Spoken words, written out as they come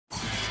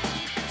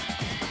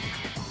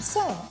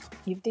So,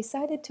 you've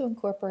decided to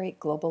incorporate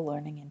global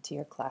learning into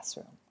your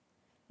classroom.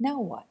 Now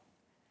what?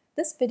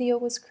 This video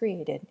was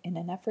created in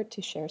an effort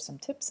to share some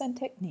tips and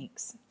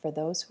techniques for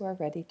those who are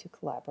ready to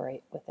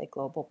collaborate with a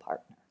global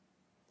partner.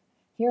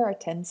 Here are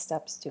 10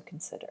 steps to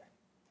consider.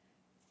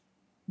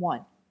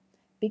 1.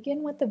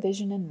 Begin with the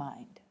vision in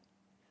mind.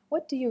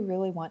 What do you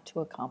really want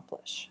to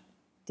accomplish?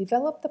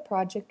 Develop the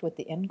project with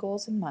the end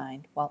goals in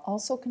mind while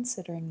also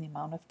considering the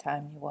amount of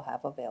time you will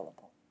have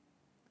available.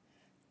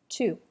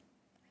 2.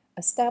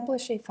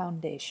 Establish a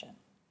foundation.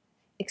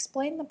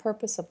 Explain the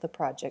purpose of the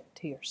project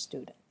to your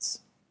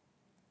students.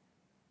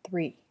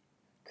 3.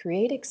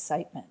 Create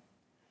excitement.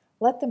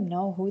 Let them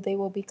know who they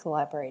will be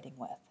collaborating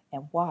with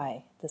and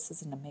why this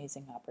is an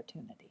amazing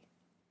opportunity.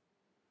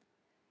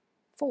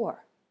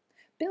 4.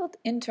 Build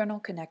internal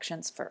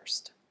connections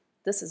first.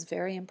 This is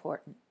very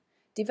important.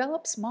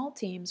 Develop small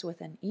teams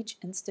within each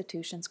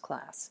institution's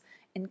class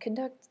and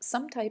conduct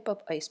some type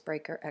of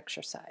icebreaker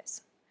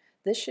exercise.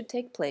 This should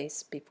take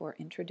place before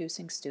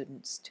introducing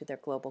students to their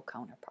global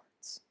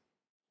counterparts.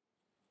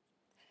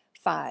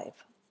 5.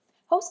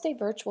 Host a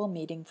virtual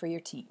meeting for your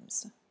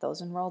teams,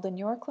 those enrolled in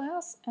your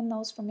class and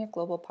those from your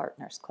global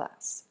partners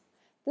class.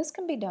 This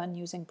can be done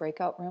using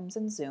breakout rooms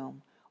in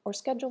Zoom or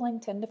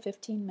scheduling 10 to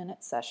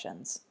 15-minute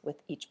sessions with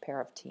each pair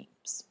of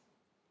teams.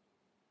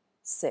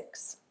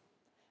 6.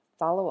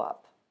 Follow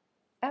up.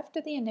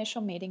 After the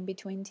initial meeting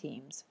between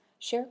teams,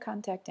 share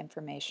contact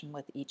information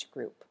with each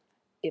group,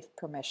 if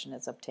permission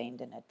is obtained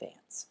in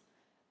advance.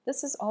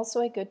 This is also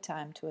a good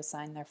time to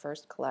assign their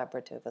first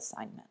collaborative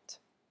assignment.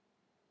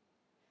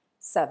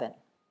 7.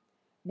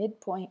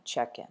 Midpoint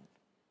check-in.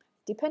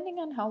 Depending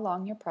on how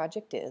long your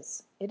project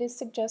is, it is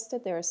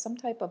suggested there is some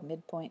type of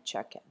midpoint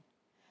check-in.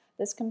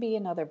 This can be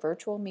another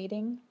virtual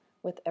meeting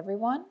with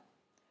everyone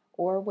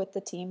or with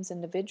the teams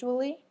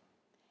individually.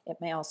 It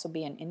may also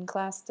be an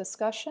in-class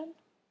discussion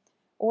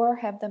or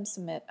have them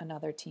submit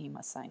another team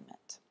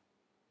assignment.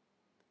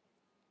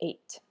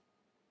 8.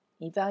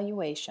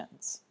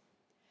 Evaluations.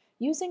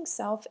 Using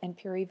self and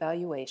peer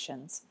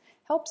evaluations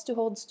helps to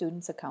hold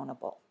students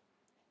accountable.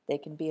 They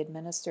can be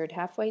administered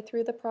halfway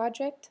through the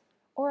project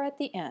or at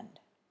the end.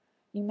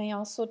 You may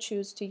also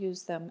choose to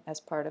use them as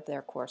part of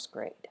their course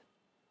grade.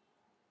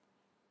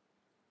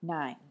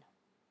 9.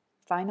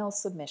 Final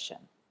submission.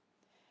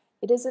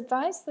 It is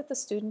advised that the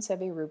students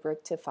have a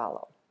rubric to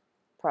follow.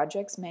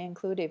 Projects may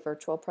include a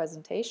virtual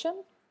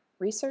presentation,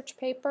 research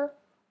paper,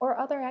 or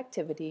other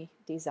activity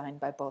designed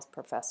by both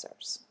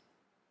professors.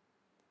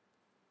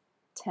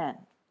 10.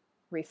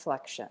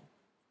 Reflection.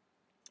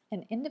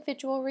 An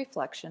individual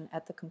reflection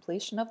at the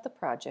completion of the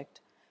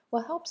project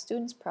will help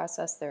students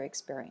process their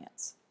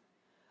experience.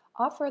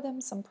 Offer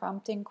them some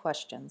prompting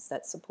questions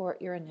that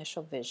support your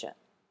initial vision,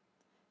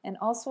 and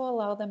also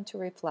allow them to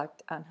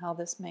reflect on how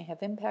this may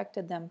have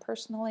impacted them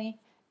personally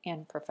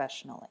and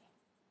professionally.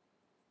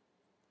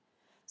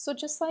 So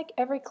just like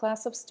every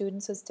class of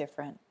students is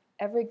different,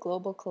 every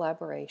global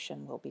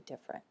collaboration will be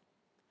different.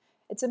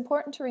 It's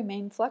important to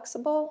remain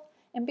flexible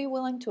and be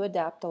willing to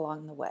adapt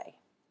along the way.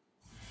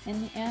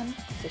 In the end,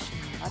 wishing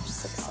you much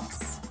success.